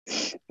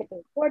Hit the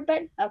record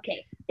button.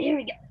 Okay, here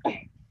we go.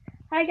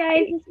 Hi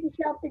guys, this is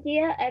Michelle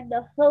Padilla. I'm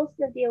the host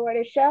of the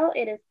Awareness Show.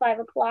 It is 5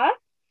 o'clock,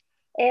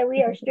 and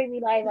we are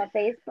streaming live on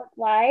Facebook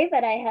Live.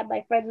 And I have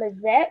my friend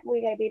Lizette.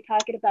 We're going to be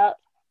talking about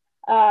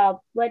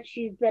what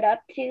she's been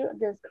up to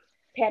this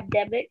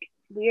pandemic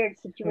weird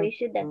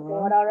situation that's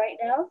going Mhm. on right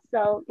now.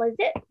 So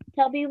Lizette,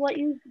 tell me what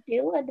you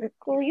do and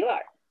who you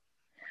are.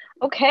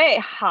 Okay,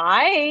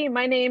 hi.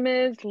 My name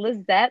is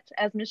Lizette,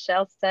 as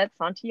Michelle said,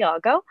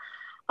 Santiago.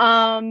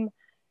 Um,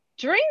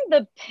 During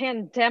the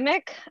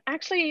pandemic,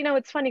 actually,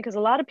 it's funny because a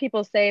lot of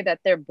people say that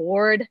they're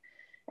bored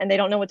and they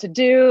don't know what to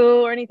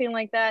do or anything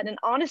like that. And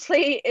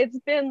honestly, it's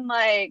been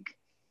like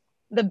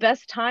the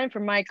best time for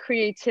my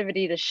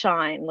creativity to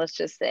shine, let's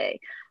just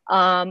say.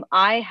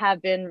 I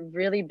have been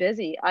really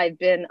busy. I've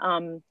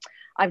done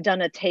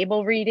a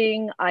table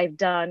reading, I've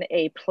done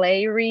a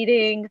play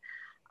reading,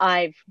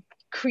 I've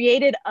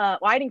created well,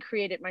 I didn't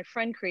create it, my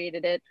friend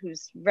created it,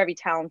 who's very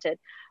talented,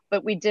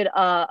 but we did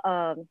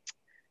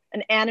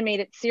an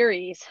animated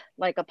series,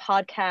 like a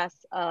podcast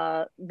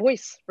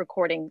voice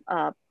recording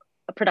a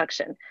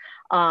production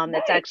that's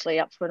Nice, actually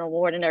up for an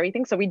award and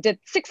everything. So we did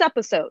 6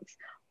 episodes,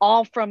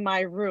 all from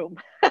my room.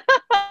 nice.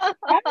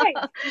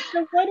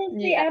 So what is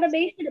the Yes.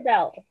 animation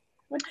about?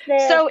 What's the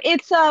So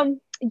it's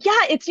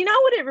yeah, it's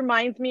what it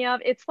reminds me of?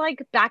 It's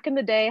like back in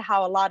the day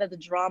how a lot of the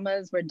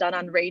dramas were done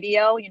on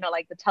radio,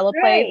 like the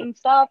teleplays right? and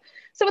stuff.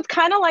 So it's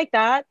kind of like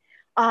that.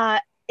 Uh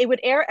it would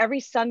air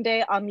every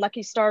Sunday on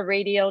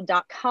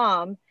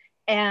luckystarradio.com,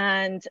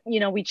 and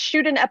we'd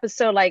shoot an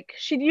episode. Like,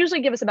 she'd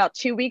usually give us about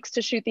 2 weeks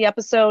to shoot the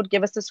episode,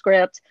 give us the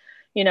script.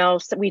 So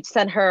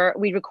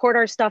we'd record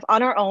our stuff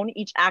on our own.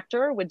 Each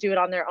actor would do it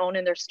on their own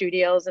in their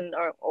studios and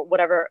or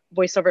whatever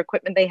voiceover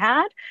equipment they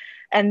had,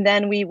 and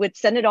then we would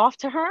send it off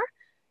to her.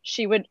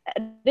 She would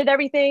edit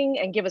everything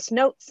and give us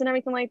notes and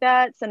everything like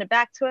that, send it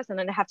back to us, and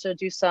then have to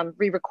do some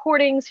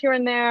re-recordings here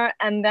and there,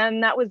 and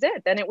then that was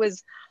it. Then it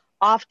was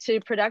off to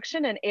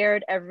production and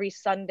aired every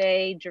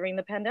Sunday during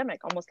the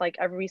pandemic, almost like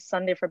every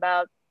Sunday for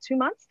about 2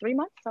 months, 3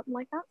 months, something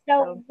like that.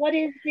 So So what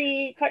is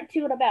the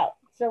cartoon about?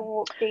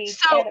 So the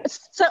so anime.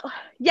 so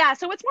yeah,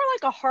 so it's more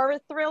like a horror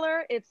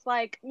thriller. It's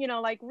like,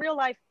 like real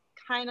life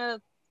kind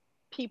of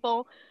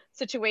people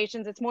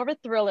situations. It's more of a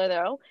thriller,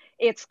 though.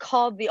 It's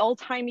called The Old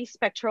Timey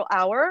Spectral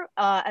Hour,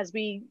 as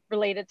we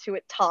related to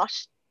it,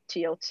 Tosh,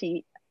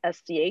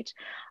 Totsch.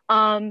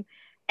 Um,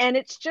 and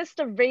it's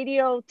just a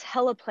radio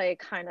teleplay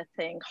kind of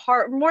thing,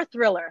 more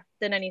thriller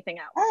than anything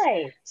else.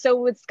 Nice.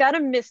 So it's got a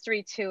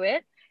mystery to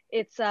it.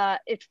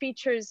 It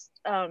features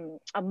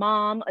a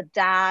mom, a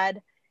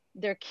dad,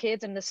 their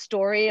kids, and the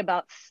story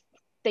about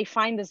they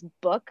find this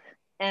book,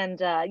 and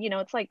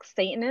it's like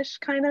Satanish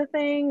kind of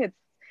thing. It's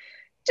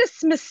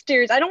just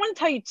mysterious. I don't want to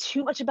tell you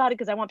too much about it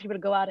because I want people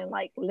to go out and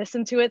like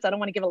listen to it. So I don't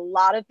want to give a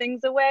lot of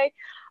things away.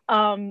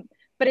 Um,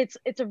 but it's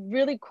a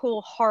really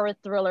cool horror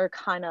thriller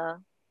kind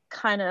of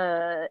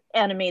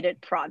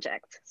animated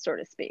project, so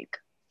to speak.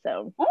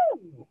 So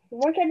Oh,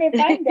 where can they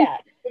find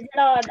that? Is it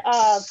on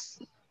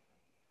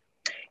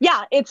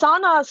yeah, it's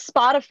on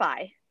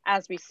Spotify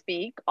as we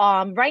speak.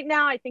 Right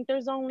now, I think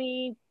there's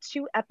only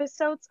 2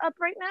 episodes up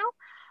right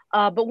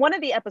now. But one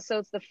of the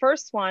episodes, the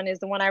first one, is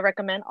the one I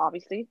recommend,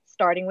 obviously,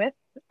 starting with.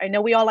 I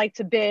know we all like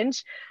to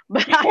binge,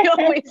 but I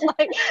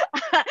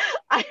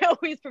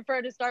always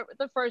prefer to start with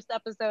the first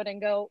episode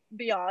and go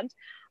beyond.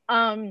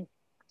 Um,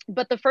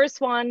 but the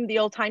first one, the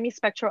Old Timey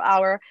Spectral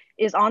Hour,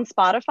 is on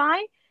Spotify,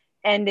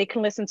 and they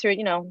can listen to it.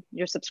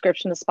 Your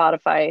subscription to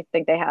Spotify, I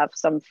think they have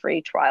some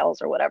free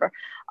trials or whatever,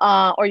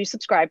 or you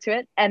subscribe to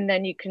it, and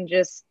then you can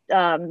just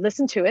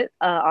listen to it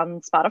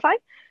on Spotify.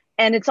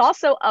 And it's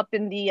also up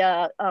in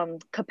the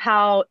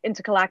Kapow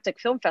Intergalactic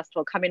Film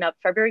Festival coming up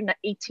February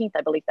 18th,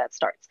 I believe that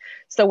starts.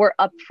 So we're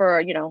up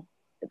for,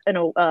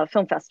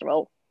 film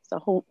festival.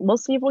 So we'll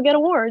see if we'll get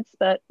awards,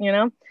 but,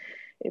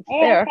 it's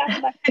and there.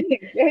 crossing my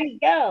fingers. There you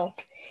go.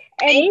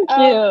 And Thank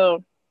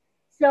you.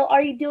 so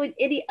are you doing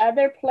any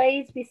other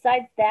plays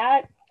besides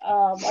that?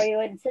 Are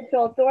you in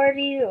Central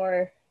Authority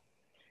or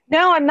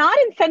No, I'm not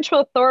in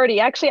Central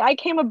Authority. Actually, I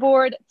came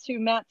aboard to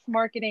Matt's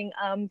marketing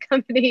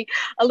company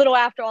a little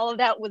after all of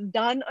that was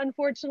done,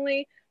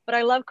 unfortunately. But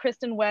I love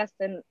Kristen West,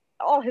 and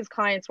all his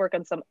clients work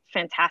on some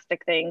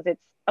fantastic things.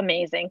 It's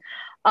amazing.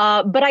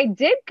 But I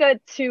did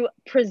get to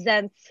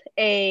present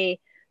the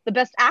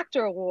Best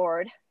Actor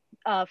award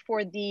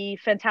for the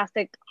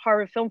Fantastic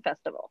Horror Film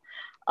Festival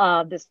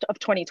this of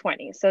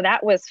 2020. So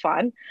that was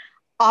fun.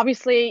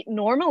 Obviously,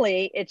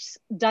 normally it's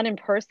done in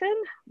person,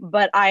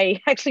 but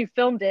I actually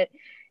filmed it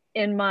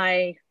in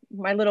my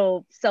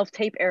little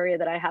self-tape area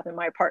that I have in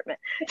my apartment.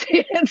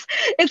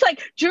 It's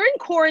like during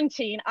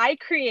quarantine, I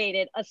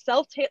created a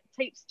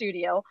self-tape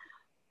studio.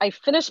 I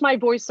finished my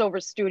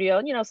voiceover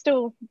studio,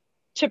 still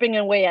chipping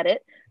away at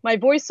it. My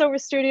voiceover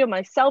studio,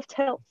 my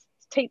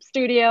self-tape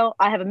studio.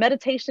 I have a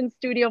meditation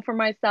studio for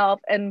myself,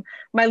 and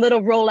my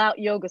little rollout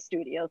yoga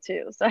studio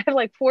too. So I have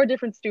like 4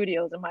 different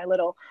studios in my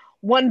little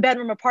 1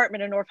 bedroom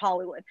apartment in North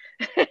Hollywood.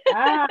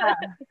 ah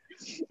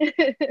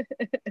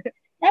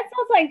That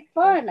sounds like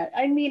fun.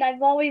 I mean,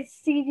 I've always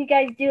seen you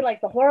guys do like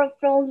the horror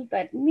films,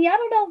 but me, I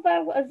don't know if I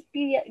was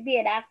be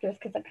an actress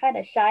because I'm kind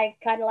of shy,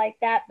 kind of like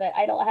that. But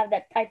I don't have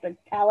that type of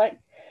talent,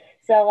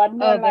 so I'm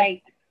more Oh, the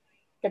like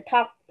the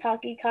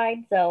talky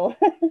kind. So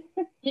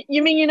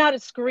you mean you're not a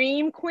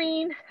scream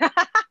queen? yeah,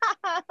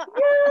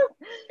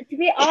 to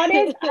be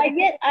honest,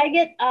 I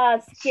get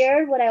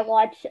scared when I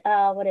watch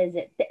what is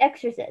it, The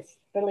Exorcist?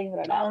 Believe it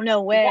or not, Oh, no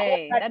that was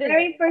way. my That is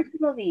very first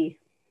movie.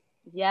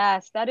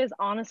 Yes, that is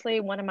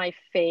honestly one of my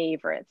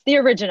favorites. The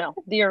original.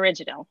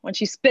 When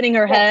she's spinning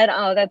her Yeah. head,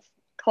 oh, that's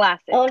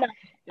classic. Oh no,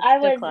 It's I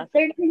still was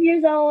classic. 13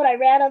 years old. I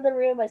ran out of the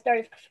room. I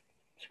started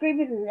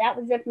screaming, and that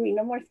was it for me.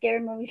 No more scary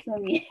movies for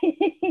me.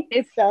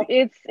 So,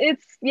 It's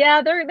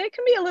yeah, they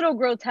can be a little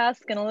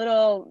grotesque and a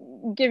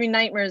little give you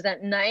nightmares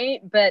at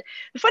night. But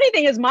the funny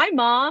thing is my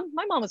mom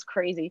was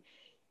crazy.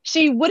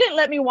 She wouldn't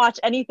let me watch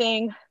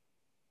anything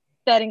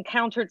that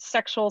encountered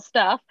sexual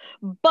stuff,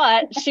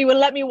 but she would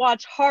let me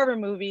watch horror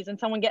movies and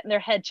someone getting their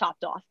head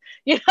chopped off.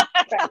 You know,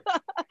 right.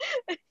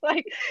 it's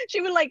like she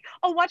would like,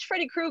 oh, watch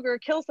Freddy Krueger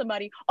kill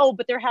somebody. Oh,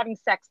 but they're having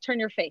sex. Turn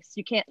your face.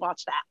 You can't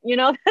watch that. You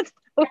know, that's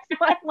why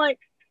I'm like,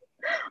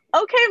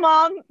 okay,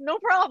 mom, no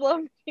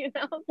problem. You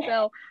know,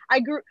 so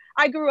I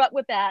grew up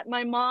with that.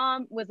 My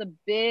mom was a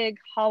big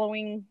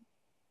Halloween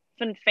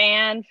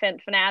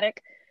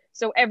fanatic.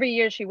 So every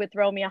year she would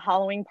throw me a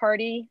Halloween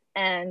party,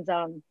 and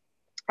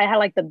I had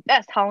like the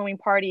best Halloween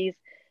parties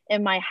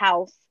in my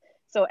house.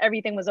 So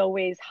everything was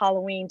always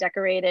Halloween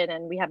decorated,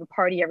 and we have a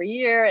party every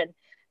year. And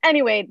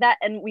anyway, that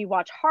and we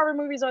watch horror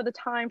movies all the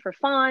time for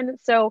fun.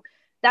 So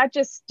that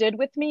just stood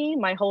with me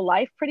my whole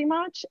life pretty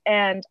much.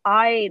 And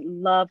I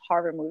love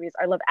horror movies.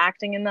 I love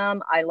acting in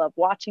them. I love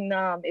watching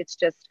them. It's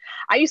just,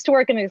 I used to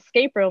work in an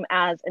escape room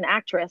as an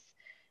actress,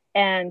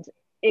 and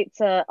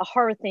it's a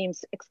horror themed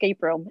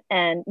escape room,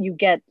 and you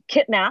get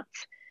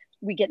kidnapped,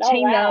 we get Oh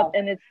chained up, wow,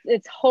 and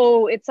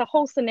it's a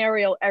whole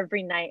scenario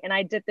every night. And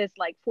I did this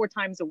like 4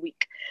 times a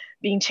week,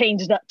 being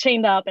chained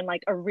up in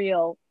like a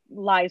real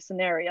live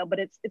scenario, but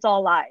it's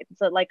all live.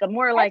 So like a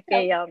more that like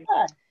sounds a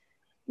fun.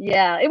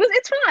 yeah,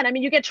 it's fun. I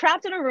mean, you get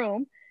trapped in a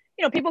room.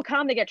 You know, people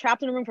come, they get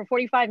trapped in a room for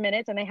 45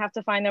 minutes and they have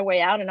to find their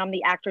way out. And I'm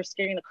the actor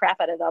scaring the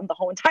crap out of them the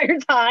whole entire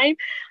time,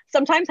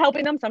 sometimes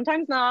helping them,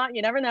 sometimes not.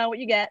 You never know what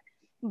you get.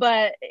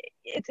 But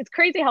it's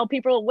crazy how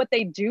people, what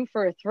they do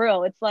for a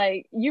thrill. It's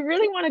like, you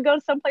really want to go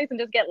someplace and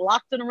just get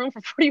locked in a room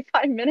for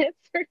 45 minutes?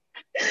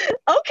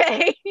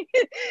 Okay,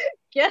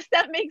 guess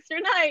that makes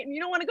your night. And you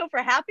don't want to go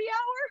for happy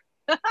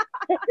hour?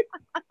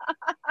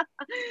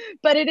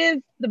 But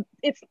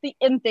it's the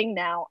in thing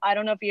now. I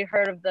don't know if you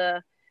heard of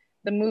the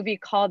movie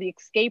called The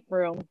Escape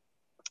Room.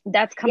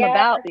 That's come Yeah,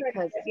 about I've heard of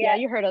because it. yeah, Yeah,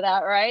 you heard of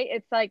that, right?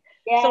 It's like,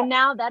 so yeah,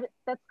 now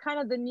that's kind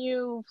of the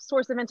new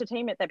source of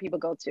entertainment that people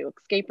go to,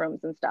 escape rooms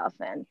and stuff.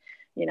 And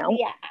yeah.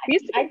 we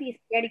used to be, I'd be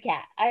a scaredy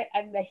cat.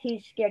 I'm a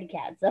huge scaredy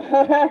cat. So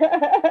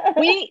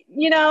we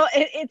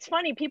it's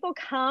funny, people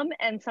come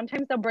and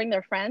sometimes they'll bring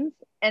their friends,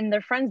 and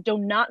their friends do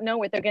not know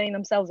what they're getting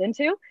themselves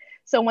into.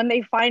 So when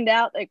they find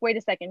out, like, wait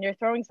a second, you're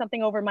throwing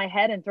something over my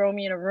head and throwing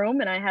me in a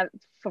room and I have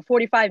for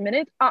 45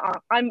 minutes,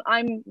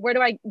 I'm where do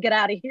I get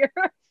out of here?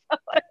 So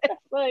it's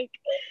like,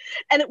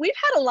 and we've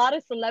had a lot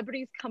of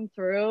celebrities come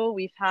through.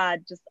 We've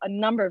had just a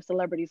number of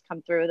celebrities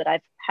come through that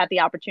I've had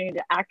the opportunity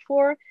to act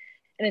for,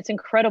 and it's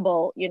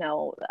incredible. You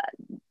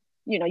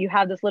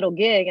have this little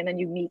gig, and then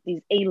you meet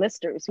these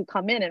A-listers who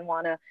come in and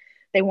want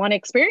to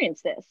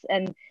experience this,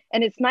 and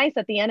it's nice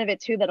at the end of it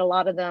too that a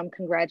lot of them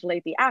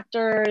congratulate the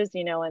actors,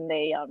 and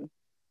they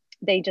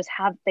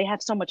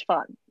have so much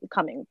fun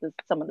coming.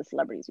 Some of the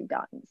celebrities we've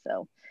gotten,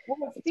 so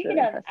well, it's speaking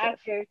really of impressive.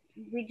 actors,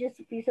 we just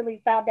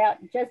recently found out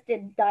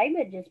Justin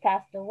Diamond just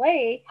passed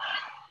away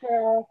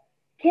from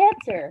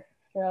cancer.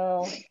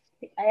 So,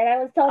 and I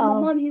was telling my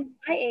Um, mom he's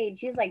my age.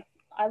 He's like,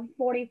 I'm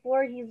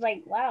 44. He's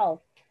like,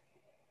 wow.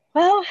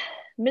 Well,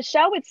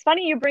 Michelle, it's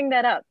funny you bring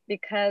that up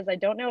because I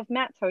don't know if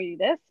Matt told you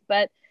this,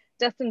 but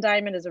Dustin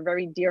Diamond is a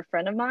very dear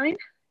friend of mine.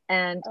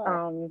 And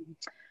Oh,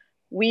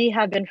 we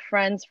have been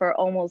friends for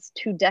almost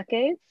 2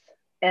 decades.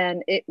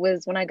 And it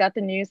was when I got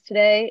the news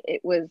today,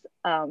 it was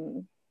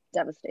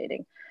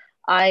devastating.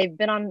 I've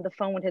been on the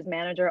phone with his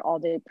manager all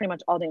day, pretty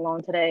much all day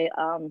long today.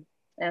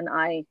 And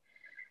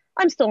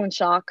I'm still in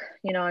shock.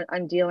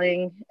 I'm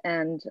dealing,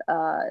 and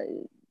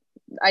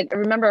I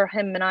remember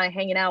him and I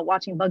hanging out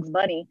watching Bugs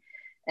Bunny,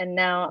 and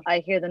now I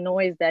hear the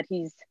noise that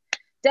he's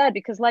dead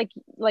because like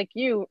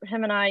you,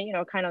 him and I,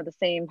 kind of the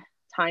same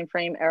time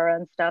frame era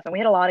and stuff, and we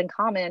had a lot in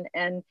common.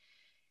 And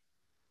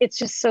it's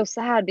just so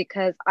sad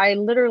because I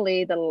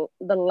literally the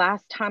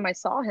last time I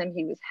saw him,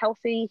 he was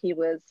healthy, he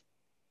was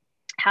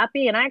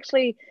happy, and I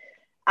actually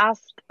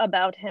asked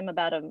about him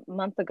about a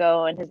month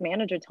ago, and his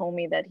manager told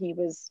me that he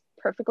was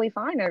perfectly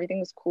fine, everything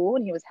was cool,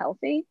 and he was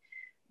healthy.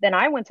 Then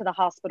I went to the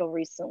hospital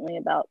recently,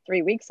 about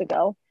 3 weeks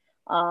ago,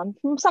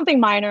 from something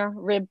minor,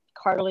 rib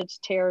cartilage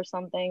tear or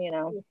something,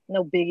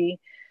 no biggie.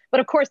 But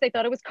of course, they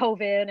thought it was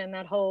COVID and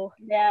that whole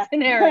yeah.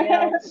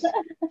 scenario. So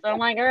I'm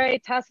like, all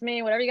right, test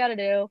me, whatever you got to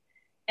do.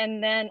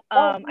 And then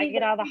Oh, I you get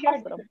got, out of you the got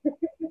hospital.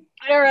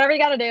 Whatever you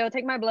got to do,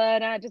 take my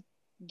blood.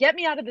 get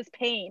me out of this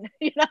pain,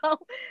 you know?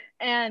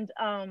 And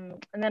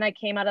then I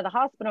came out of the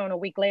hospital, and a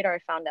week later I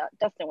found out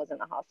Dustin was in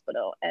the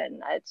hospital.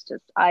 And it's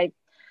just I've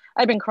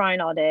been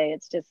crying all day.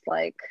 It's just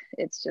like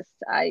it's just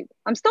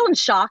I'm still in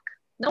shock.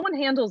 No one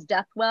handles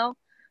death well,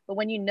 but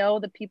when you know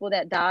the people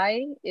that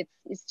die,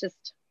 it's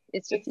just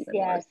It's even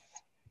yeah, worse.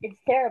 it's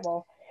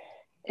terrible.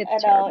 It's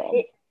And terrible.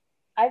 it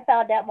I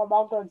found out my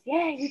mom goes,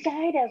 yeah, he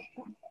died of.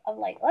 I'm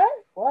like, what?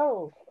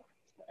 Whoa!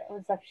 It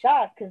was a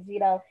shock because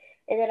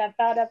and then I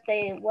found out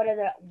they one of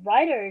the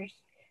writers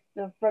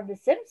from The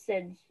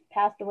Simpsons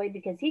passed away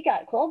because he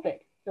got COVID.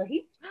 So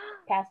he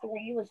passed away.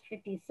 He was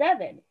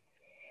 57.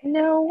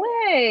 No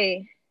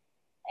way.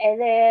 And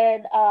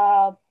then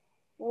what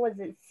was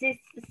it?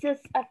 Sis,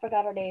 I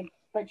forgot her name,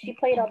 but she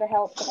played all the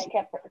help, and I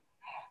kept her.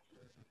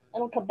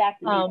 It'll come back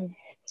to me. Um,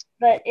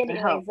 But oh,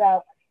 anyways,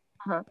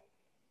 huh.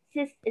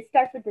 sis, it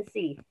starts with the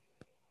C.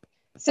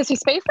 Sissy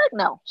Spacek?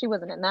 No, she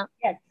wasn't in that.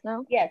 Yes,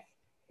 No, yes.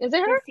 is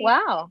it her? Sissy,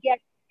 Wow. yes,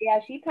 yeah,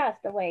 she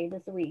passed away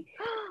this week.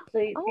 So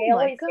Oh they my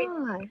always say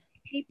God.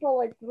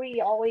 people at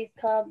three always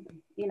come.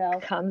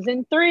 Comes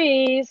in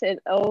threes. It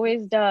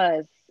always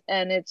does.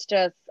 And it's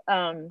just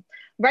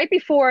right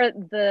before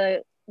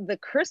the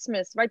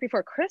Christmas, right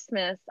before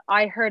Christmas,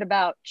 I heard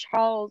about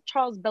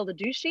Charles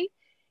Beldaducci.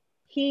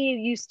 He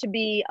used to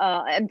be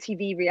a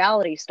MTV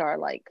reality star,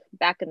 like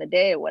back in the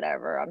day or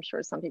whatever. I'm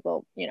sure some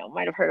people,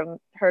 might have heard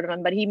of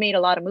him, but he made a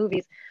lot of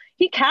movies.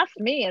 He cast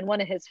me in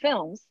one of his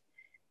films,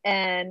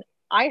 and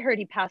I heard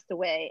he passed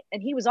away,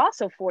 and he was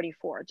also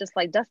 44, just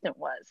like Dustin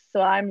was.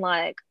 So I'm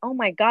like, oh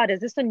my God, is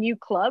this a new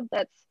club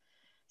that's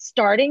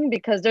starting?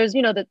 Because there's,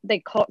 that they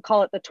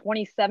call it the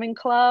 27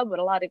 Club, but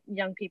a lot of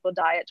young people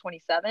die at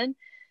 27.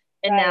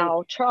 And Right.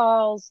 now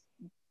Charles,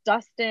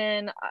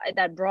 Dustin,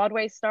 that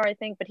Broadway star, I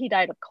think, but he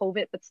died of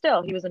COVID, but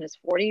still, he was in his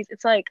 40s.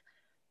 It's like,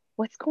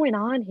 what's going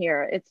on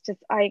here? It's just,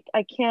 I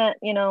can't,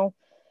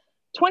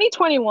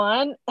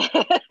 2021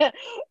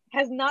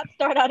 has not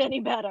started out any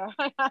better,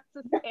 I have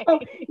to say. No,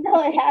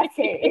 no, it hasn't.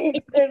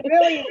 It's been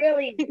really,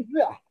 really.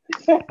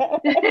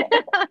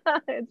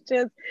 It's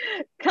just,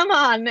 come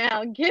on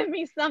now, give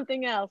me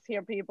something else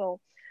here, people.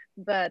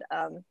 But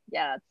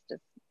yeah, it's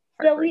just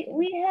So we heartbreaking.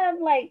 we have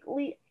like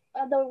we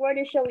on the Word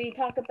Show we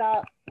talk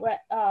about what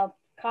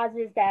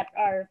causes that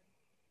are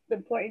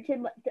important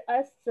to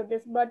us. So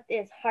this month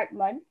is Heart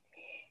Month,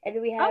 and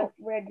then we have Oh,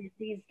 Rare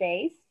Disease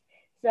Days.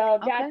 So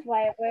okay. that's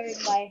why I'm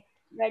wearing my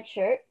red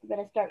shirt. I'm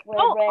gonna start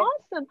wearing Oh, red.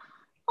 awesome.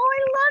 Oh, I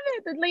love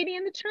it. The Lady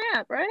and the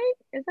Tramp, right?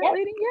 Is that Yep,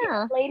 Lady? yes,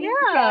 Yeah. ladies and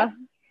Yeah. chaps.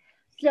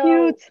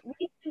 Cute. So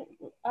we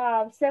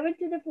 7th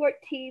to the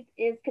 14th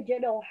is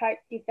congenital heart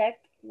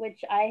defect,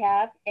 which I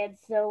have, and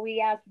so we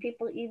ask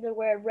people either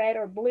wear red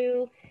or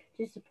blue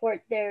to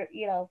support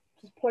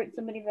support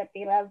somebody that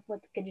they love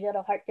with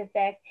congenital heart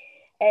defect.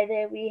 And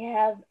then we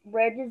have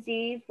rare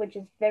disease, which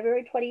is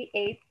February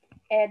 28th,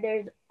 and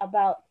there's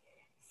about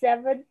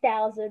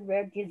 7,000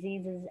 rare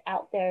diseases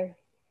out there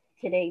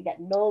today that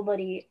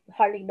nobody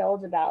hardly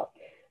knows about.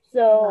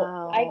 So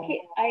I Wow. can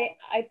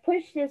I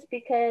push this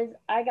because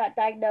I got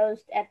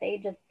diagnosed at the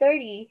age of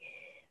 30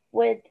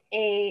 with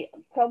a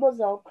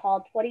chromosome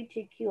called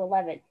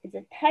 22q11. It's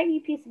a tiny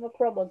piece of a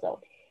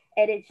chromosome,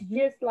 and it's Mhm.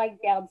 just like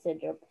Down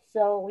syndrome.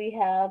 So we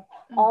have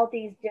Oh, all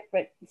these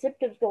different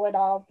symptoms going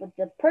on with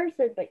the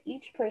person, but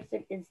each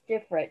person is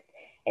different,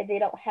 and they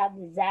don't have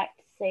the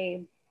exact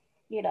same,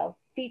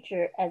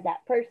 feature as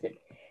that person.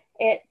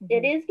 It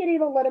mhm, is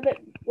getting a little bit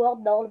well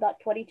known about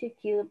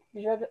 22q.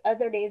 There's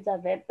other names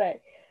of it, but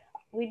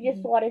we just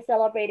mhm. want to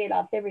celebrate it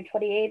on February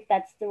 28th.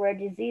 That's the Rare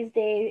Disease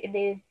Day. And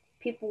then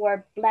people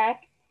wear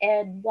black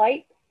and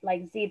white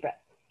like zebra.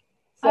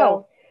 Oh,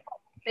 So,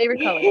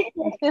 favorite colors.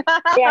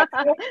 yeah,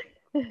 so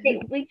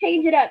we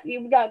change it up. We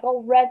got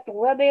gold red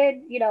for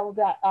women. We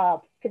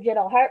got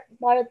congenital heart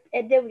month,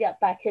 and then we got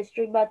Black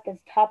History Month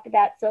that's top of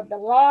that. So a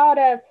lot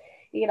of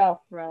you know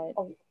Right.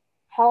 uh,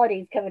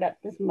 holidays coming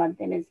up this month,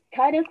 and it's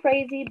kind of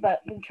crazy,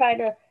 but we try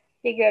to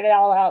figure it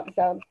all out.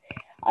 So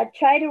I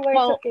try to wear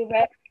Well, something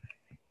red.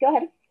 Go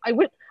ahead. I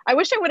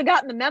wish I would have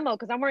gotten the memo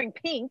because I'm wearing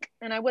pink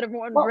and I would have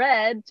worn Well,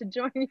 red to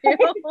join you.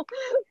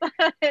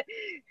 But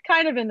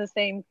kind of in the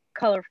same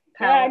color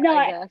yeah, palette, no,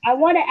 I guess. I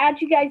want to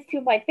add you guys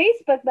to my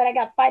Facebook, but I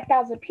got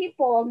 5,000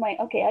 people. I'm like,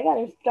 okay, I got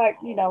to start,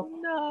 weeding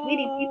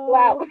people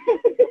out. No.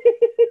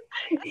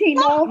 That's you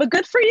a lot, know? but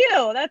good for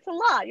you. That's a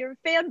lot. Your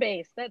fan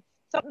base. That's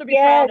something to be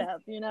proud Yes.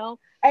 of?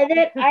 And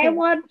then I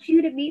want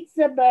you to meet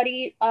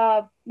somebody,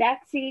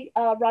 Maxie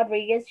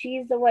Rodriguez.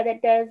 She's the one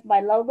that does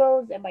my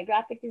logos and my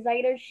graphic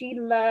designer. She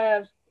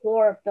loves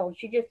horror films.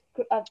 She just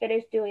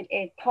finished doing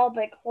a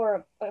comic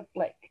horror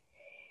flick.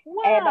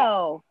 And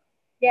Wow.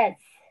 yes,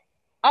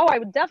 Oh, I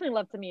would definitely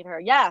love to meet her.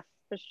 Yes,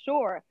 for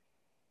sure.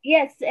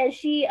 yes, and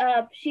she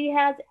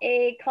has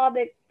a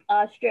comic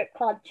strip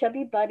called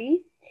Chubby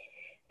Bunny,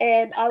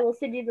 and I will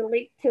send you the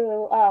link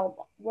to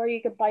where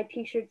you can buy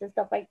T-shirts and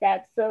stuff like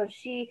that. So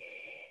she's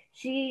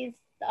kind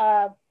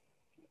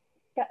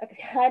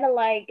of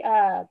like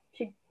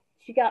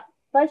she got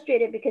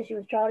frustrated because she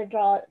was trying to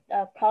draw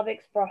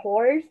comics for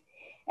horrors,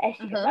 And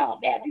she goes, Uh-huh. oh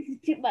man, this is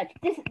too much.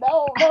 This is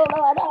no.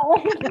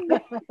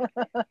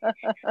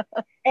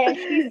 And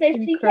she says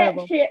she can't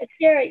Incredible.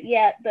 share it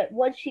yet, but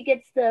once she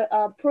gets the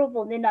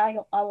approval, then I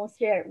will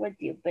share it with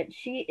you. But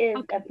she is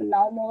a Okay.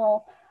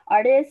 phenomenal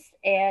artist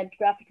and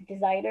graphic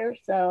designer,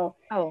 so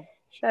Oh,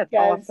 she that's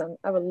does. awesome.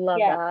 I would love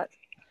Yeah, that.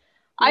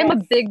 I'm a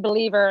yes. big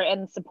believer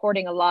in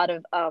supporting a lot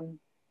of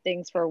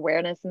things for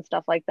awareness and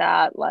stuff like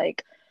that.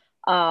 Like,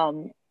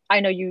 um, I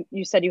know you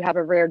said you have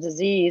a rare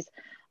disease.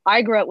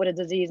 I grew up with a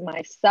disease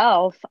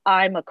myself.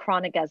 I'm a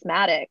chronic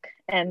asthmatic,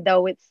 and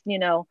though it's a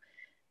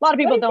lot of What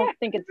people is don't that?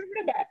 think I've it's. never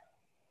heard that.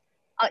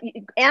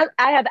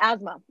 I have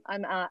asthma.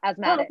 I'm Oh,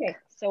 asthmatic, okay.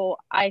 so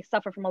I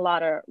suffer from a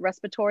lot of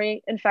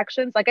respiratory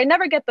infections. Like I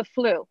never get the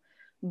flu,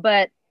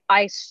 but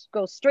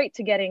go straight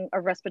to getting a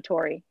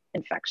respiratory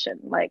infection.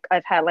 Like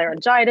I've had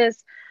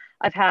laryngitis,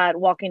 I've had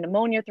walking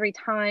pneumonia 3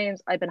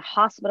 times. I've been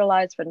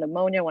hospitalized for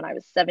pneumonia when I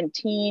was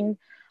 17.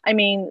 I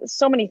mean,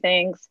 so many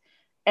things.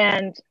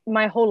 And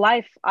my whole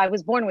life, I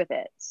was born with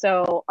it.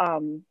 So,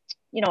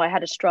 I had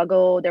to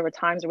struggle. There were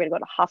times where we had to go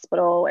to the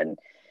hospital and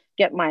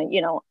get my,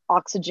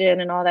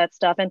 oxygen and all that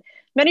stuff. And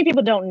many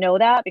people don't know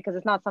that because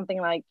it's not something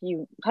like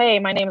hey,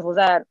 my name is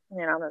Lizette,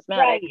 I'm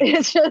asthmatic. Right.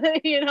 It's just,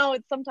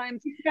 it's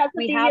sometimes It's not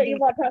we something have you these,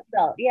 want to talk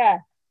about. Yeah,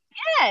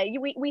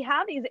 we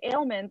have these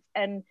ailments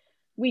and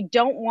we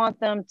don't want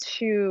them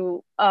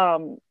to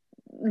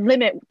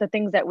limit the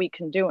things that we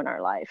can do in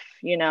our life,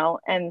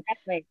 and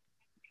exactly.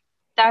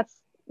 that's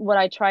what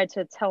I tried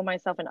to tell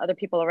myself and other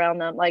people around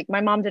them. Like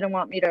my mom didn't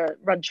want me to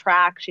run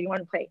track. She didn't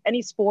want to play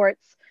any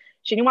sports.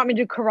 She didn't want me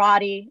to do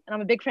karate. And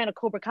I'm a big fan of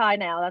Cobra Kai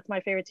now. That's my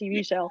favorite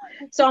TV show.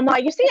 So I'm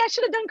like, you see, I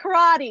should have done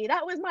karate.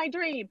 That was my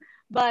dream.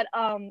 But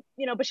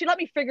but she let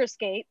me figure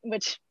skate,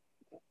 which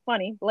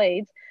funny,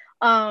 blades.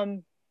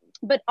 Um,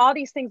 but all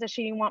these things that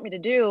she didn't want me to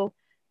do.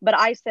 But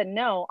I said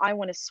no, I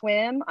want to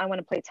swim, I want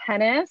to play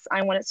tennis,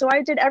 so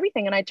I did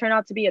everything and I turned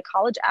out to be a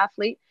college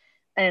athlete.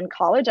 In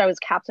college, I was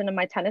captain of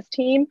my tennis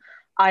team.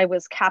 I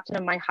was captain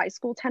of my high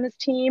school tennis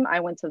team. I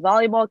went to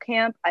volleyball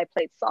camp. I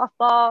played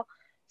softball,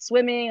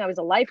 swimming. I was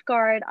a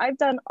lifeguard. I've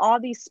done all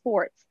these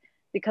sports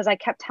because I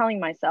kept telling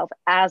myself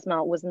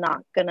asthma was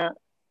not going to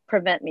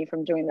prevent me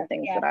from doing the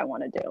things Yeah. that I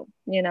want to do,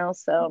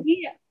 So,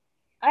 Yeah.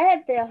 I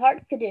had the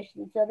heart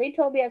condition, so they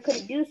told me I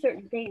couldn't do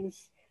certain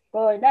things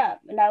growing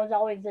up, and I was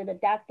always in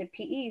adaptive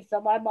PE.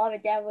 So my mom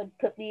and dad would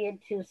put me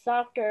into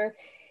soccer,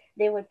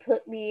 they would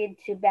put me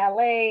into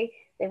ballet,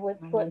 they would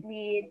put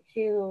me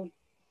into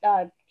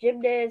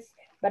gymnast,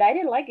 but I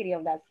didn't like any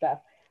of that stuff.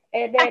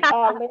 And then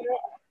later,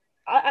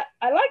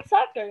 I like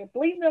soccer.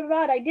 Believe it or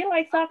not, I did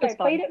like soccer. I it's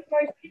played fun. it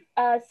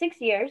for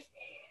 6 years,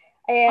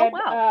 Oh, and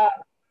wow.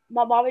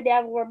 my mom and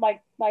dad were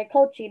my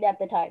coaching at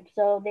the time,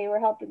 so they were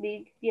helping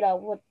me.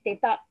 What they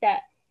thought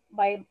that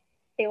my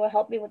they would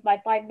help me with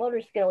my fine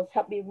motor skills,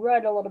 help me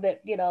run a little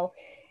bit.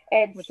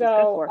 And Which is good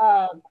so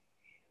for.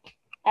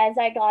 as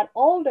I got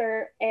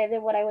older, and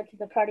then when I went to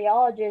the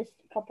cardiologist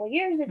a couple of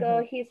years Mm-hmm.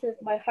 ago, he says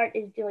my heart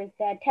is doing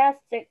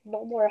fantastic.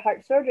 No more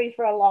heart surgery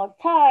for a long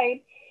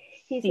time.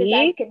 He says See?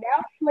 I can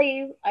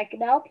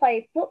now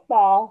play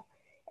football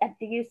at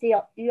the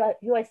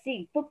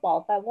USC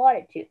football if I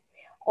wanted to,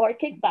 or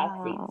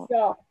kickboxing. Wow.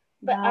 So,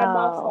 but I'm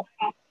also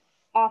Wow.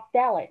 off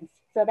balance.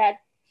 So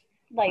that's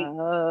like,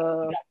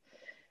 Oh,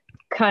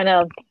 kind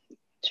of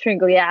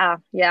twinkle. Yeah,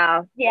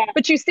 yeah. yeah,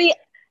 But you see,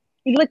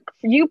 like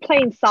you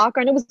playing soccer,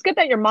 and it was good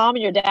that your mom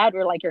and your dad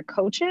were like your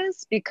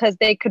coaches because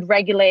they could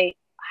regulate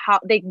how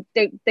they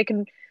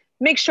can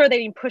make sure they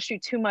didn't push you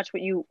too much,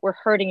 but you were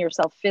hurting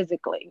yourself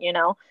physically.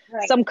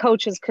 right. Some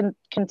coaches can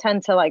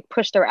tend to like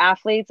push their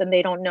athletes, and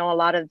they don't know a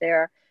lot of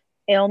their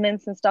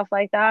ailments and stuff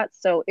like that.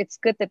 So it's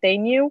good that they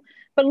knew.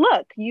 But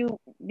look, you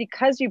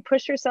because you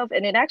pushed yourself,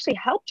 and it actually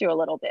helped you a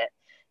little bit.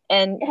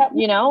 And It helped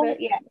me a little bit.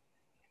 Yeah,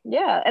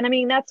 yeah, and I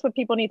mean that's what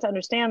people need to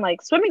understand.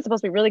 Like swimming's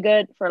supposed to be really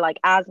good for like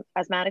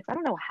asthmatics. I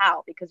don't know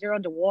how because you're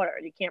underwater,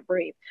 you can't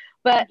breathe. you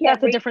But can't that's a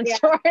breathe. different Yeah.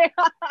 story.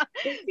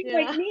 It seems you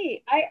like know.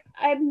 me.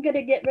 I'm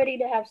gonna get ready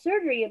to have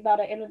surgery about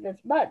the end of this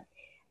month,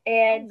 Oh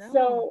and no.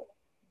 so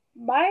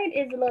mine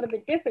is a little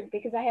bit different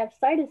because I have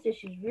sinus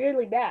issues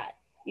really bad.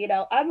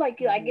 I'm like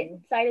you. I get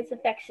Mm-hmm. sinus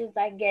infections.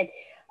 I get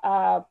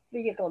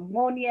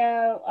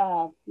pneumonia,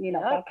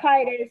 Yep.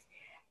 bronchitis,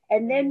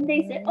 and then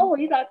they said, Mm-hmm. "Oh,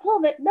 you got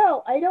COVID."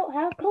 No, I don't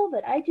have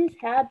COVID. I just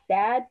have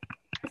bad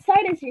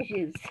sinus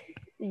issues.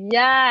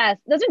 Yes.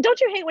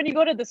 Don't you hate when you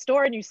go to the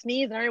store and you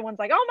sneeze and everyone's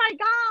like, "Oh my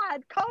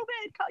God,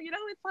 COVID!"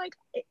 It's like,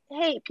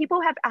 hey,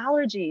 people have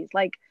allergies,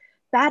 like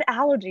bad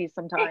allergies.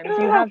 My Sometimes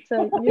you have gosh.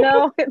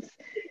 to, it's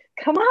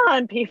come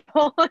on,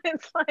 people.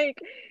 It's like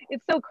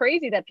it's so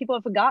crazy that people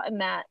have forgotten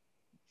that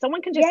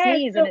someone can just Yeah.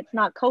 sneeze and So it's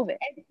not COVID.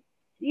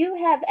 you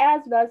have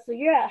asthma, so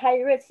you're at high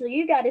risk. So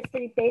you got to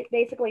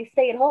basically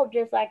stay at home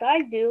just like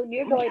I do. And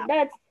you're Oh going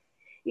yeah. nuts.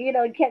 You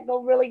can't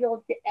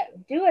go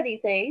do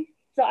anything.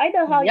 So I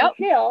know how you Yep.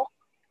 feel.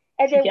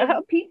 And then when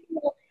Yep.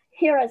 people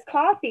hear us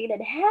coughing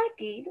and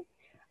hacking,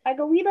 I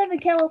go, we live in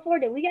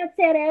California. We got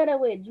Santa Ana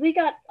winds. We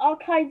got all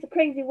kinds of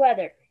crazy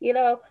weather. We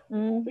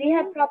Mm-hmm.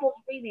 have problems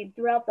breathing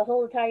throughout the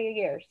whole entire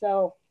year.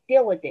 So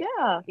deal with it,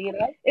 Yeah. you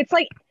know? It's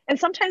like, and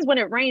sometimes when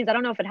it rains, I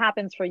don't know if it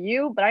happens for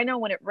you, but I know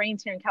when it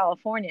rains here in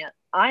California,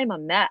 I'm a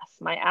mess.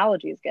 My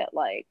allergies get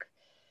like,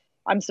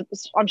 I'm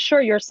I'm sure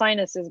your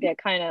sinuses get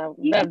kind of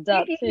revved You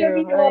up can hear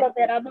too, me a right? little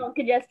bit. I'm all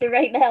congested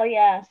right now.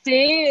 Yeah.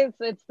 See,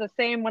 it's the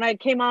same. When I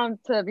came on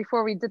to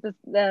before we did this,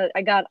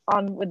 I got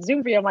on with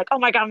Zoom for you. I'm like, oh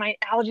my god, my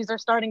allergies are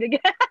starting again.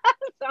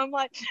 So I'm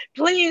like,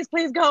 please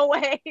go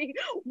away.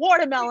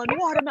 Watermelon,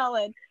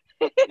 watermelon.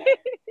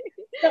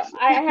 So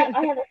I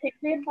have a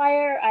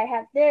pacifier. I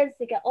have this.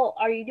 They go, oh,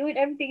 are you doing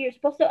everything you're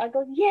supposed to? I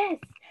go, yes,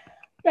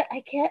 but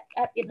I can't.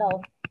 You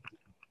know,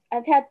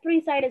 I've had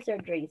 3 sinus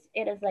surgeries.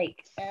 It is like,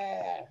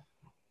 so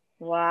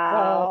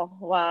Wow,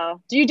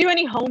 wow. Do you do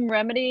any home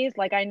remedies?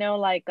 Like I know,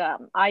 like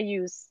I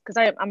use because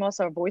I'm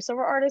also a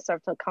voiceover artist, so I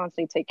have to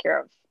constantly take care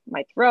of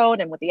my throat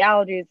and with the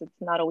allergies,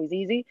 it's not always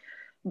easy.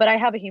 But I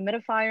have a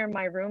humidifier in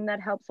my room that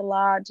helps a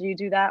lot. Do you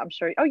do that? I'm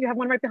sure. Oh, you have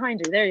one right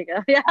behind you. There you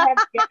go. Yeah. I have,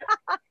 yeah,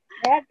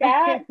 I have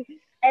that.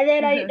 And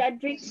then I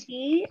drink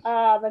tea.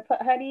 I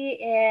put honey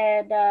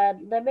and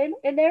lemon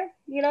in there.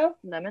 You know.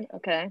 Lemon.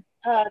 Okay.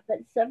 But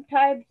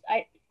sometimes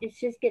it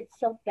just gets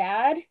so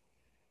bad.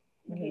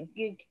 Hmm.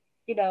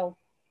 You know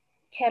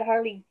can't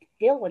hardly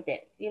deal with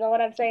it. You know what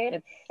I'm saying?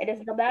 It's And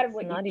it's no matter it's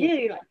what you not do,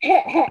 easy. you're like,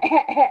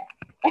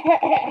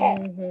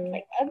 it's Hmm.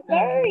 like I'm Hmm.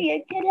 sorry,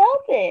 I can't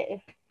help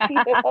it. You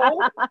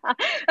know?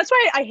 That's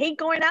why I hate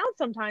going out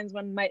sometimes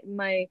when my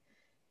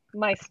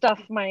stuff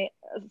my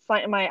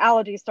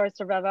allergy starts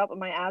to rev up with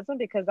my asthma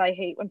because I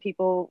hate when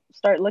people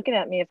start looking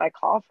at me if I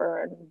cough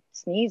or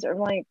sneeze or I'm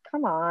like,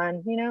 come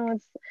on,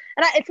 it's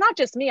it's not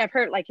just me. I've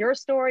heard like your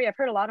story. I've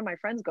heard a lot of my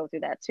friends go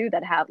through that too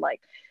that have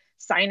like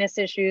sinus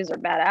issues or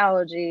bad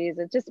allergies.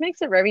 It just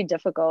makes it very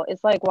difficult.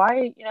 It's like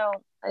why,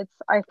 it's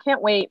I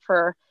can't wait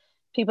for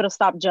people to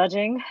stop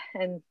judging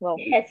and well,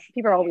 Yes,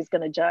 people are always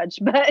going to judge,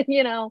 but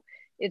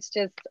it's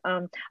just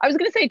I was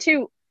going to say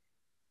too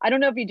I don't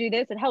know if you do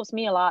this. It helps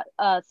me a lot.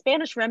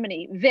 Spanish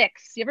remedy,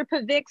 Vicks. You ever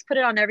put Vicks? Put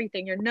it on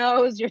everything, your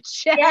nose, your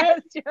yeah,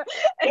 chest. It's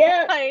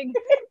yeah. like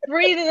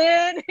breathe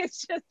it in.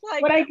 It's just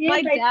like What I do is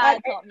my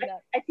dad taught me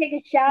that. I take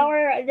a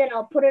shower and then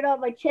I'll put it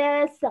on my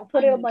chest. I'll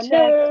put it On on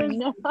your my chest,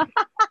 nose.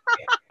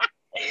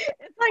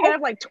 it's like I I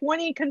have like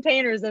 20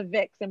 containers of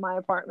Vicks in my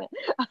apartment.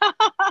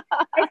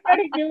 I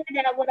started doing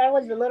that when I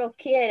was a little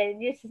kid,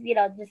 and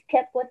just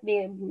kept with me,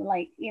 and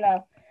like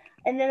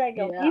And then I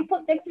go, Yeah. "You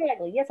put Vicks on?" I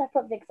go, "Yes, I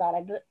put Vicks on."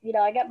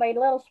 I got my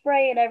little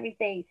spray and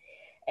everything,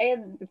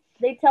 and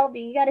they tell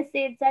me you got to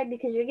stay inside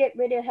because you're getting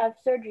ready to have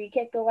surgery. You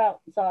can't go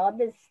out. So I've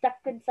been stuck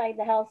inside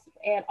the house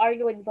and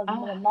arguing with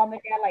Oh, my mom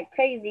and dad like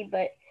crazy.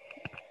 But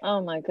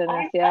oh my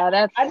goodness. I, Yeah, I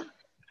that's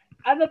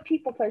I'm a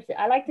people person.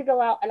 I like to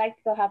go out. I like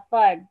to go have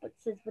fun. But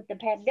since with the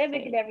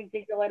pandemic and same.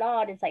 everything going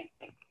on, it's like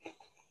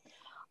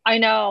I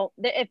know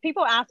that if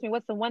people ask me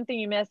what's the one thing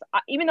you miss,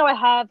 even though I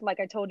have, like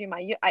I told you,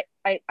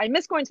 I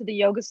miss going to the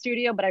yoga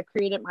studio, but I've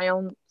created my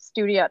own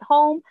studio at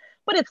home.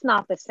 But it's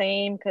not the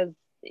same because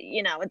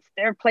it's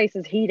their place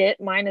is heated.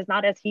 Mine is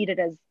not as heated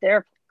as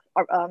their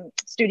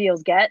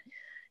studios get.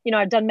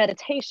 I've done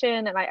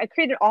meditation and I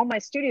created all my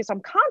studios. So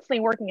I'm constantly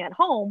working at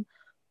home,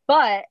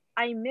 but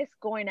I miss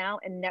going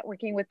out and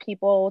networking with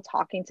people,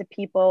 talking to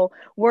people,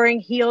 wearing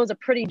heels, a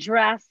pretty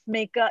dress,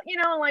 makeup,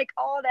 like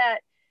all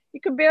that. You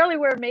can barely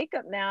wear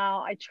makeup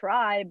now. I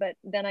try, but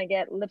then I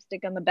get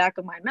lipstick on the back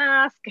of my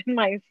mask and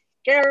my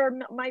scare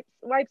my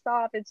wipes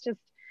off. It's just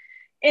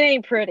it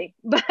ain't pretty.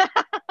 But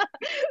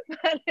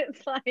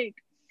it's like,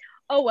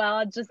 oh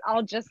well,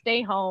 I'll just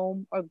stay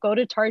home or go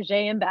to Target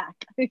and back,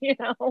 I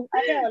know.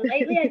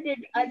 Lately,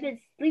 I've been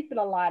sleeping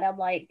a lot. I'm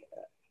like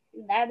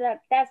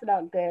that's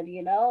not good.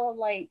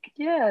 Like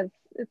Yes,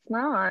 it's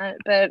not.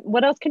 But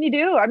what else can you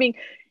do? I mean,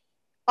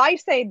 I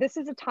say this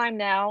is a time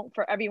now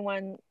for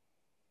everyone.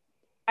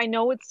 I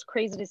know it's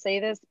crazy to say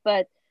this,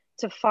 but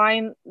to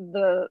find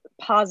the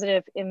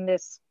positive in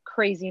this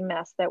crazy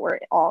mess that we're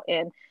all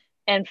in.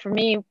 And for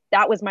me,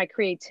 that was my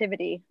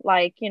creativity.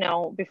 Like,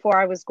 before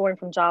I was going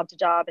from job to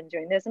job and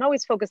doing this and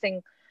always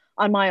focusing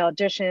on my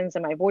auditions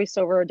and my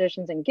voiceover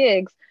auditions and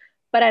gigs.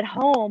 But at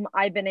home,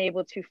 I've been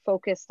able to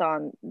focus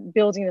on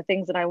building the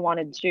things that I want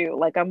to do.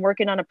 Like I'm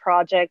working on a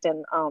project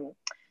and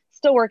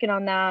still working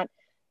on that.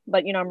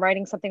 But I'm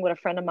writing something with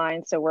a friend of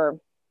mine, so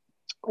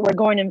we're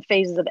going in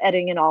phases of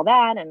editing and all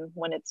that. And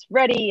when it's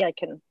ready, I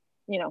can,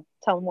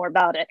 tell more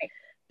about it.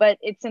 But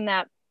it's in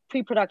that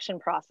pre-production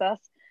process.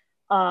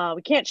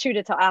 We can't shoot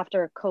it till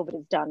after COVID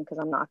is done because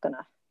I'm not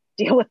gonna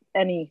deal with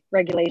any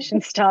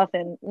regulation stuff.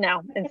 And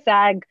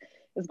SAG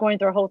is going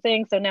through a whole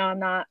thing, so now I'm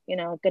not,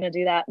 gonna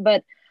do that.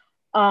 But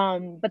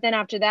then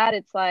after that,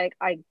 it's like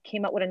I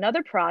came up with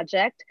another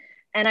project.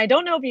 And I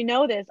don't know if you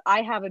know this,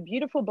 I have a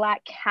beautiful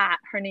black cat.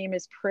 Her name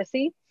is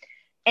Prissy,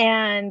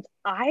 and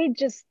I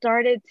just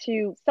started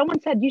to,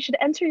 someone said, you should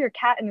enter your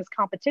cat in this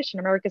competition,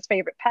 America's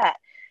Favorite Pet.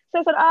 So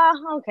I said,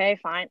 okay,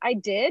 fine. I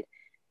did.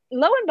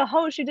 Lo and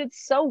behold, she did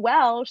so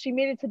well. She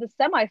made it to the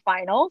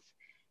semifinals.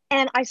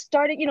 And I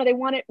started, they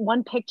wanted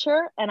one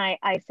picture. And I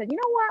said, you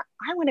know what?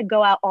 I want to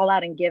go out all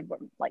out and give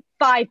them like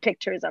 5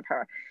 pictures of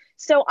her.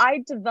 So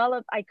I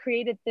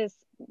created this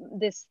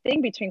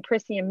thing between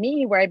Chrissy and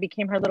me where I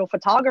became her little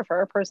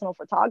photographer, personal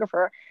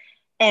photographer,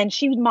 and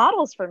she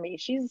models for me.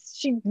 She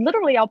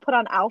literally, I'll put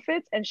on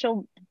outfits and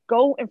she'll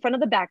go in front of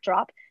the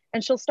backdrop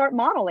and she'll start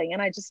modeling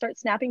and I just start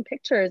snapping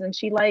pictures and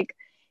she like,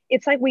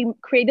 it's like we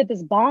created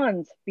this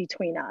bond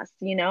between us,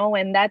 and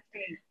that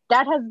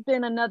has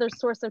been another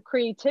source of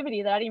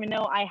creativity that I didn't even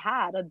know I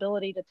had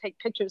ability to take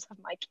pictures of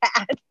my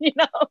cat.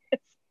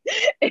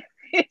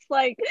 It's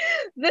like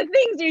the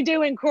things you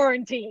do in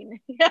quarantine.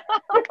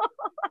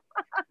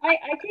 I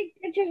take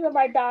pictures of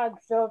my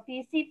dogs. So if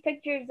you see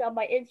pictures on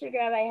my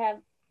Instagram, I have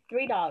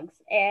three dogs,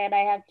 and I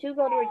have two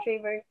golden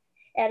retrievers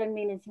and a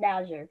mean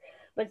schnauzer.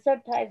 But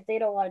sometimes they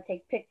don't want to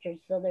take pictures,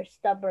 so they're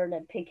stubborn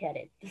and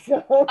pig-headed.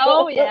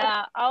 Oh So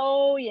yeah.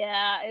 Oh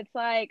yeah. It's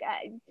like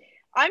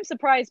I'm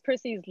surprised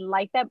Prissy's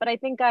like that, but I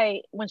think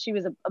when she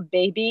was a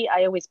baby,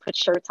 I always put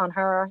shirts on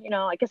her.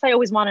 I guess I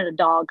always wanted a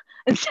dog,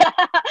 but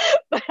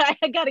I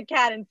got a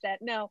cat instead.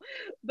 No,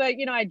 but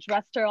I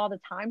dressed her all the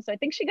time, so I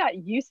think she got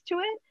used to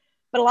it.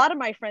 But a lot of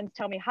my friends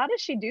tell me, how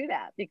does she do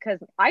that? Because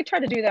I try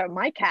to do that with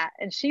my cat,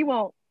 and she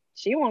won't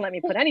let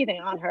me put anything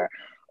on her,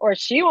 or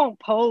she won't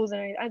pose.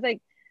 And I was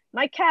like,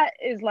 my cat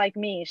is like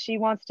me. She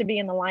wants to be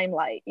in the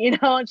limelight, and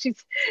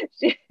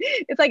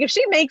it's like, if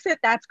she makes it,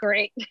 that's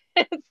great.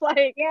 It's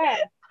like, yeah,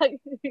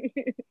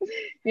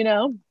 you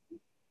know,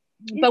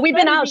 but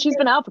it's funny she's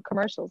been because out for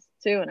commercials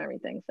too and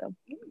everything. So,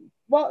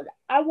 well,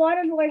 I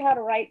want to learn how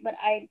to write, but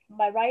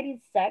my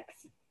writing sucks,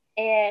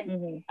 and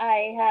mhm.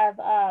 I have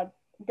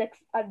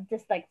I'm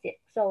dyslexic,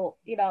 so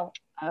I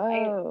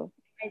Oh,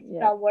 I yeah.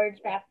 spell words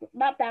back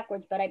not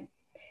backwards, but I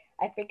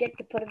forget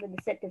to put them in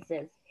the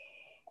sentences,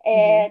 Hmm.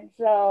 and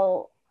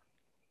so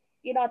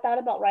I thought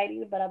about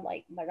writing, but I'm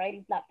like my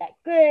writing's not that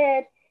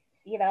good,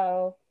 you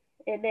know.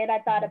 And then I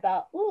thought Hmm.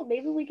 about, oh,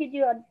 maybe we could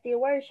do a the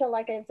award show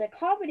like it's a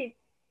comedy,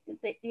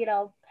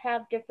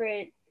 have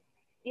different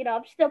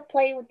I'm still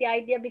playing with the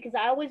idea because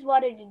I always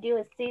wanted to do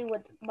a scene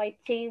with my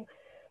team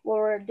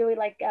where we're doing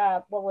like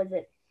what was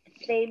it?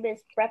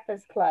 Famous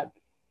Breakfast Club,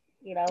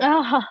 you know.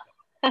 Oh.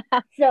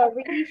 So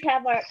we each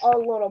have our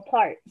own little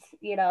parts,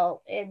 and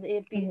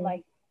it'd be Hmm.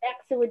 like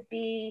next it would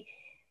be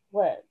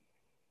what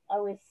I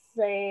would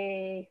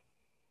say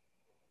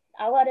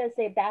I want to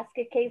say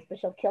basket case, but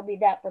she'll kill me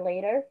that for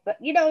later. But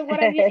you know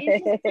what I mean? It's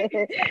just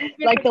different,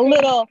 Like different the things.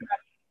 little,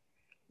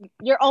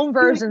 your own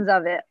She would versions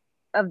of it,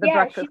 of the yeah,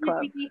 Breakfast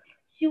Club.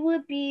 she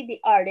would be the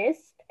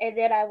artist, and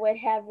then I would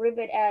have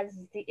Ruben as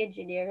the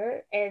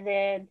engineer, and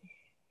then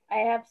I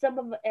have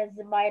someone as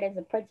mine as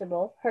a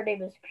principal. Her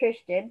name is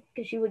Christian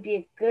because she would be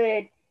a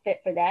good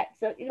fit for that.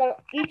 So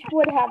each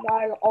would have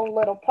our own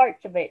little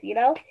parts of it.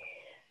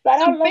 But I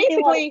So don't know if they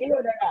want basically, to do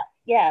it or not.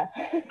 Yeah,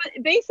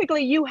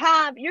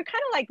 you're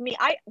kind of like me.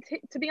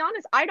 To be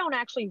honest, I don't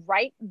actually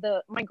write.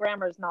 My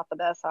grammar is not the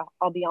best.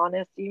 I'll be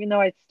honest, even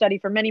though I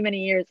studied for many,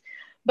 many years,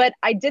 but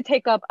I did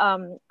take up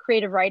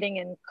creative writing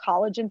in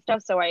college and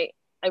stuff. So I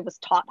was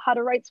taught how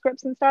to write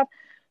scripts and stuff.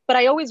 But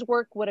I always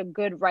work with a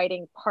good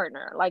writing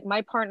partner. Like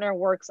my partner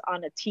works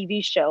on a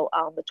TV show,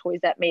 The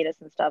Toys That Made Us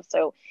and stuff.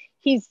 So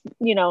he's,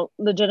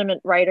 legitimate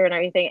writer and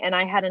everything. And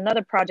I had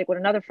another project with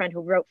another friend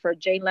who wrote for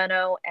Jay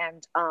Leno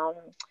and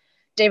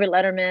David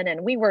Letterman,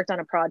 and we worked on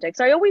a project.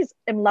 So I always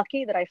am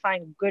lucky that I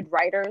find good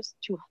writers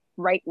to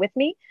write with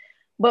me,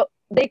 but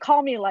they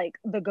call me like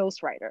the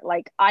ghostwriter.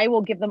 Like I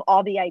will give them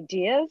all the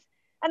ideas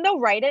and they'll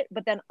write it,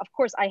 but then of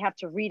course I have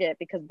to read it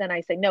because then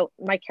I say, no,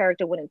 my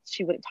character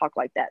she wouldn't talk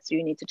like that. So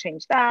you need to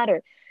change that.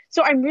 Or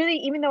so I'm really,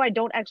 even though I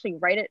don't actually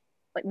write it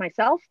like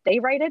myself, they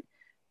write it.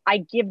 I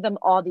give them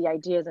all the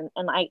ideas and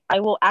I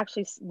will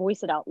actually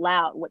voice it out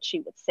loud what she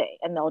would say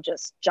and they'll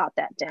just jot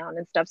that down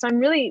and stuff. So I'm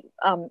really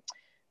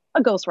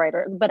a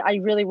ghostwriter, but I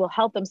really will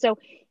help them. So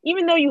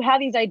even though you have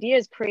these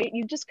ideas,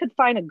 you just could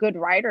find a good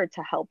writer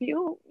to help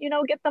you,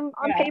 get them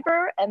on yeah.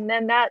 paper and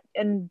then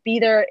and be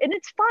there. And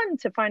it's fun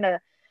to find a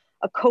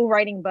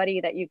co-writing buddy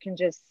that you can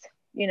just,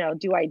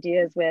 do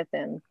ideas with.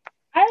 And,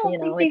 I don't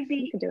think they'd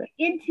you be can do it.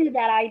 into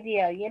that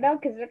idea,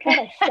 because they're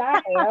kind of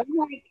shy. I'm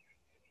like,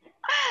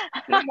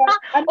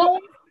 I'm Well,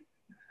 always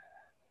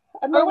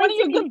I'm or one always of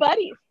your thinking, good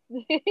buddies.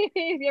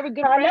 If you have a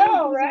good I friend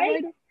know, who's a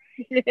right? writer.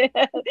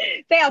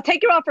 Say, I'll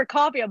take you out for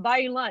coffee. I'll buy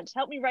you lunch.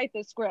 Help me write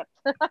this script.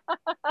 That's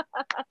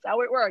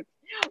how it works.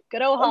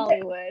 Good old Well,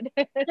 Hollywood.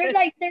 they're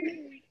like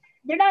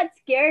they're not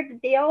scared.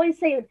 They always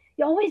say,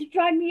 "You always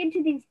drive me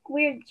into these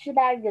weird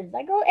shenanigans."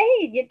 I go,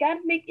 "Hey, you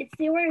gotta make it's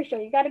the award show.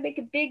 You gotta make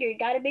it bigger. You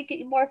gotta make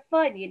it more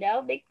fun.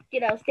 Make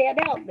stand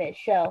out in this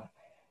show."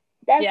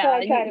 That's what Yeah,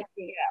 I try to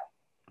figure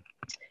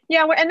out.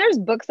 yeah, and there's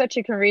books that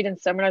you can read in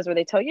seminars where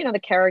they tell the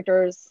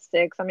characters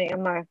sticks. I mean,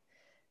 I'm not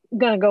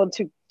gonna go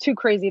too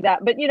crazy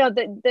that, but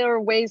there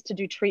are ways to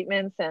do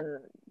treatments,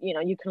 and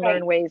you can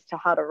learn Right. ways to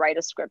how to write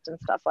a script and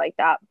stuff like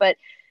that. But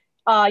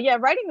yeah,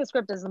 writing the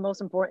script is the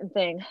most important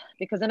thing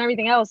because then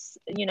everything else,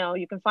 you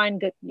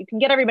can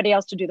get everybody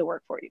else to do the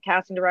work for you,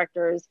 casting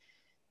directors,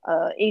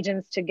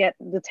 agents to get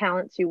the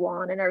talents you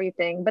want and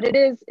everything. But it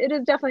is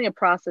definitely a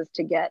process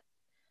to get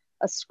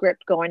a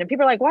script going. And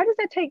people are like, why does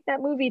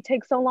that movie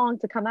take so long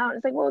to come out? And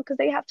it's like, well, because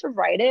they have to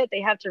write it,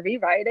 they have to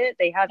rewrite it,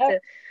 they have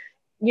Yep,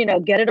 to,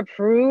 get it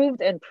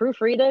approved and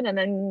proofread it and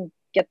then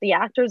get the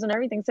actors and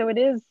everything. So it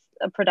is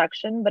a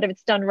production, but if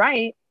it's done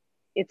right,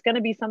 it's going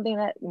to be something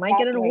that might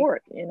get an exactly.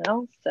 award.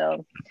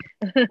 So,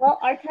 Well,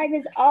 our time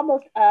is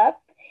almost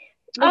up.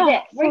 oh,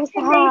 Lizette, where so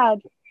can they?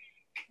 sad.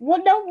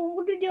 Well, no,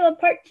 we're gonna do a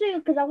part two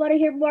because I want to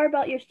hear more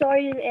about your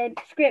stories and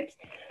scripts.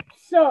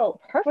 So,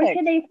 where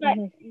can Perfect. they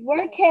find? Mm-hmm.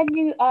 Where can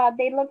you?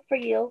 They look for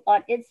you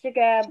on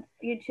Instagram,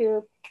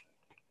 YouTube.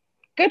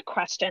 Good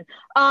question.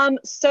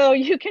 So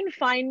you can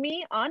find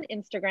me on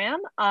Instagram.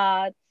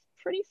 It's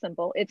pretty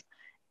simple. It's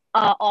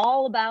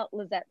all about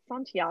Lizette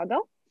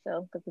Santiago.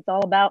 So, because it's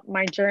all about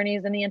my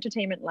journeys in the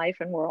entertainment life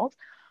and world.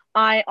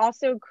 I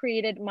also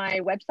created my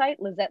website,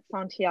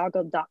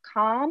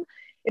 lizettesantiago.com.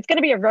 It's going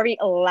to be a very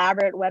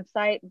elaborate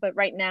website, but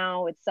right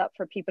now it's up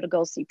for people to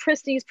go see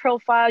Prissy's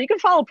profile. You can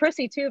follow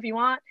Prissy too if you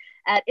want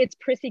at It's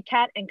Prissy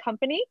Cat and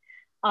Company.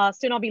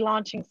 Soon I'll be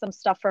launching some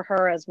stuff for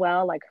her as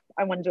well. Like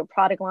I want to do a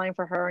product line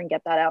for her and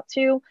get that out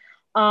too.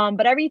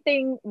 But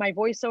everything, my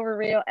voiceover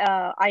reel,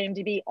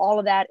 IMDb, all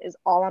of that is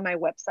all on my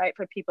website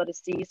for people to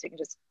see. So you can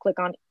just click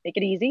on, make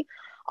it easy.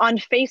 On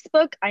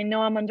Facebook, I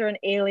know I'm under an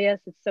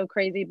alias. It's so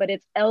crazy, but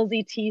it's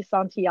LZT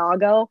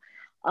Santiago.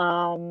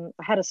 I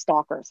had a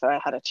stalker, so I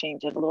had to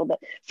change it a little bit.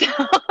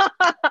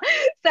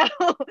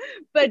 So,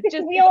 but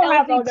just We it's all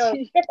have all those.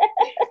 LZT.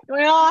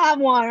 We all have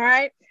one,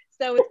 right?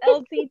 So it's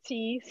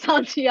LZT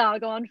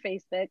Santiago on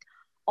Facebook,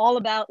 all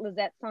about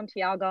Lizette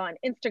Santiago on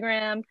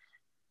Instagram.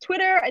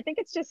 Twitter, I think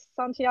it's just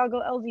Santiago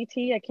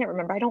LZT. I can't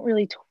remember. I don't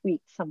really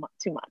tweet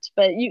too much,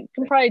 but you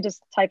can probably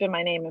just type in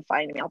my name and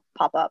find me. I'll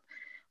pop up.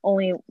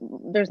 Only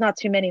there's not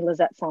too many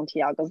Lizette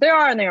Santiagos. There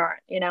are and there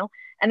aren't.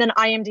 And then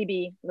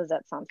IMDb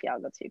Lizette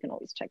Santiago, so you can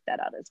always check that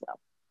out as well.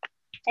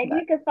 And But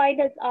you can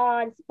find us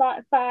on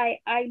Spotify,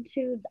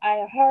 iTunes,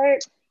 iHeart,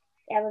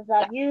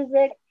 Amazon yeah,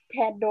 Music,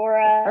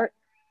 Pandora, art.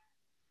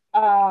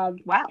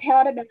 Wow.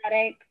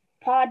 Podomatic,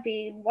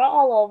 Podbean. We're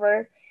all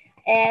over.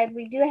 And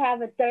we do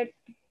have a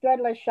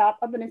threadless shop.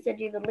 I'm going to send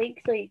you the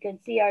link so you can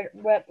see our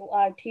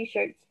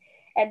t-shirts.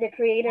 And the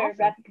creator and Awesome.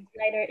 graphic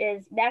designer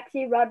is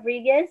Maxi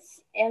Rodriguez.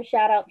 And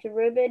shout out to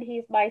Ruben.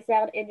 He's my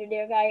sound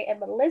engineer guy. And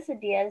Melissa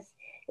Diaz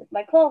is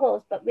my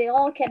co-host. But we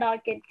all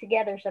cannot get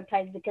together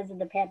sometimes because of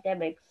the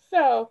pandemic.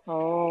 So,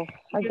 Oh,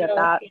 I get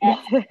that.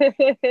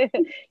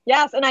 yes.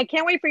 Yes, and I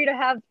can't wait for you to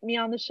have me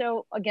on the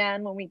show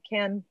again when we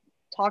can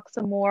talk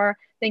some more.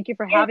 Thank you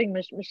for Yes. having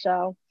me,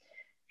 Michelle.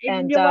 And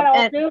And you know what I'll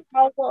and do?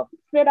 I will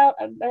send out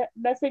a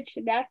message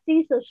to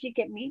Maxie so she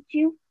can meet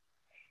you,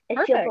 and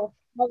she'll perfect.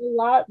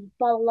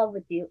 fall in love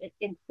with you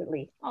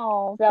instantly.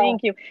 Oh, So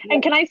thank you. And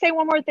yes, can I say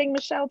one more thing,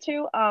 Michelle,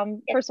 too? yes,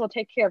 First of all,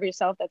 take care of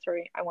yourself. That's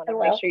where I want I to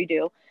make will. sure you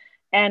do.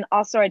 And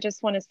also, I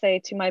just want to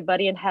say to my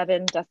buddy in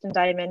heaven, Dustin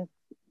Diamond,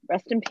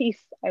 rest in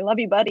peace. I love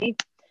you, buddy.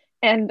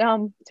 And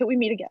till we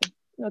meet again.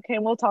 Okay,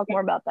 and we'll talk Yes,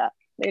 more about that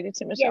later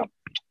too, yes. Michelle.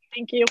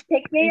 Thank you.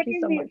 Take care Thank of you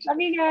so you. much.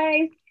 Love you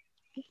guys.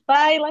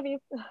 Bye. Love you.